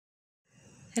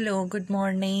Hello, good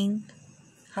morning.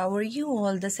 How are you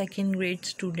all the second grade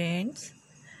students?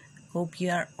 Hope you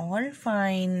are all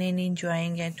fine and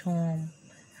enjoying at home.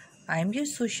 I am your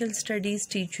social studies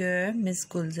teacher, Miss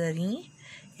Gulzari,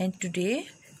 and today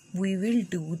we will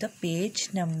do the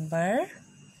page number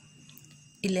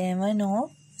 11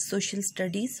 of social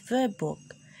studies workbook.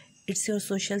 It's your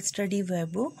social study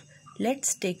workbook.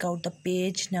 Let's take out the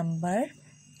page number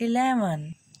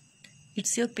 11.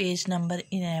 It's your page number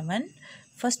 11.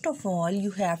 First of all, you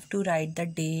have to write the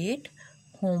date,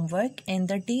 homework and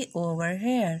the day over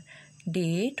here.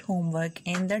 Date, homework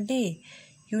and the day.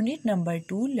 Unit number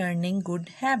 2, learning good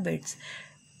habits.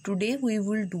 Today we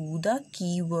will do the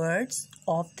keywords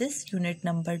of this unit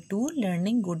number 2,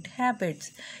 learning good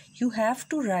habits. You have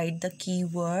to write the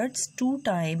keywords 2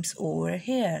 times over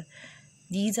here.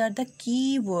 These are the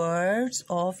keywords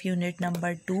of unit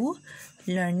number 2,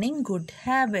 learning good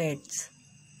habits.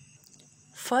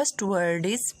 First word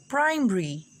is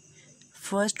primary.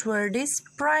 First word is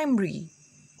primary.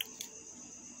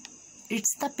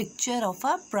 It's the picture of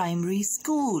a primary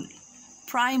school.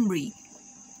 Primary.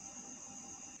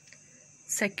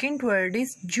 Second word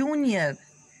is junior.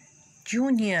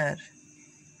 Junior.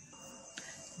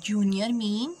 Junior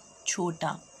mean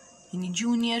chota. यानी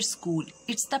junior school.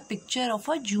 It's the picture of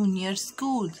a junior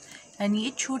school. यानी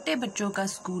ये छोटे बच्चों का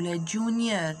school है,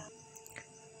 junior.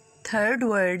 Third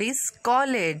word is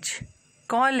college.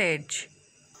 College.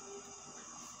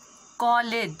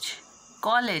 College.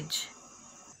 College.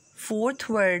 Fourth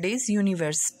word is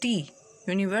university.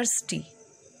 University.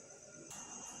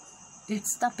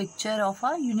 It's the picture of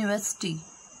a university.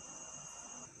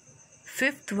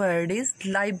 Fifth word is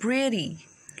library.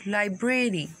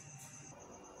 Library.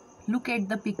 Look at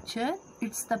the picture.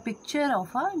 It's the picture of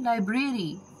a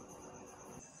library.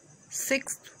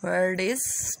 Sixth word is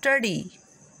study.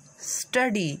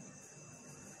 Study.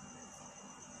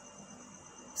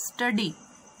 Study.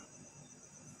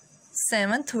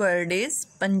 Seventh word is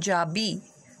Punjabi.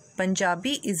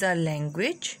 Punjabi is a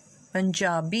language.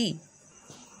 Punjabi.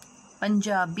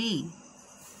 Punjabi.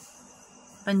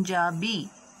 Punjabi.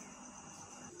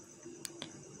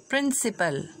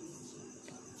 Principal.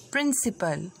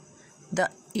 Principal. The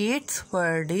eighth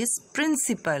word is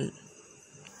principal.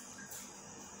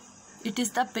 It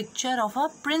is the picture of a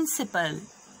principal.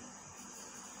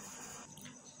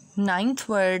 Ninth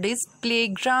word is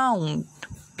playground.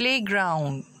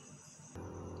 Playground.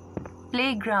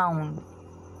 Playground.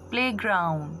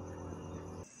 Playground.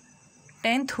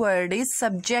 10th word is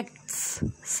subjects.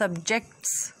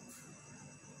 Subjects.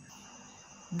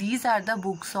 These are the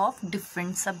books of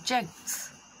different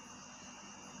subjects.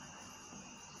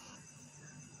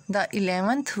 The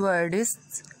 11th word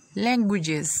is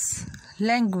languages.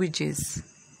 Languages.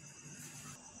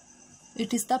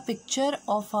 It is the picture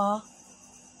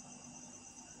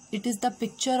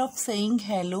of saying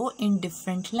hello in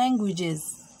different languages.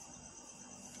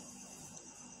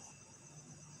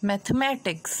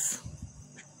 Mathematics.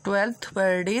 12th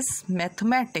word is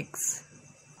mathematics.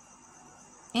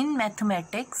 In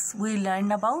mathematics, we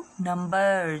learn about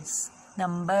numbers.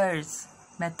 Numbers.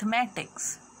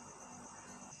 Mathematics.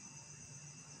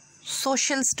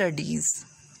 Social studies.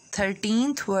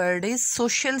 13th word is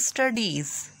social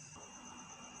studies.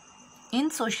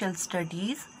 In social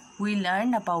studies, we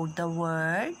learn about the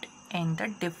world and the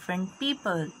different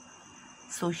people.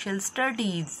 Social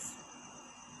studies.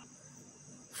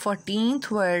 14th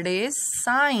word is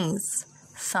science.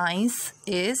 Science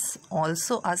is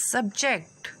also a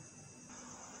subject.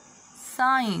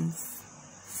 Science.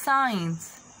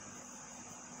 Science.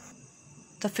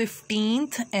 The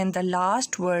 15th and the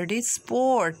last word is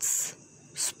sports.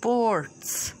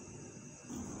 Sports.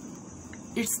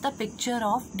 It's the picture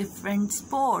of different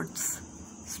sports.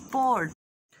 Sport.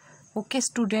 Okay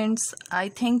students, I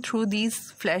think through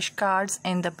these flashcards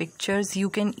and the pictures you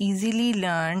can easily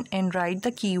learn and write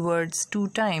the keywords 2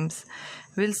 times.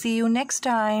 We'll see you next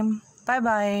time. Bye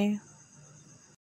bye.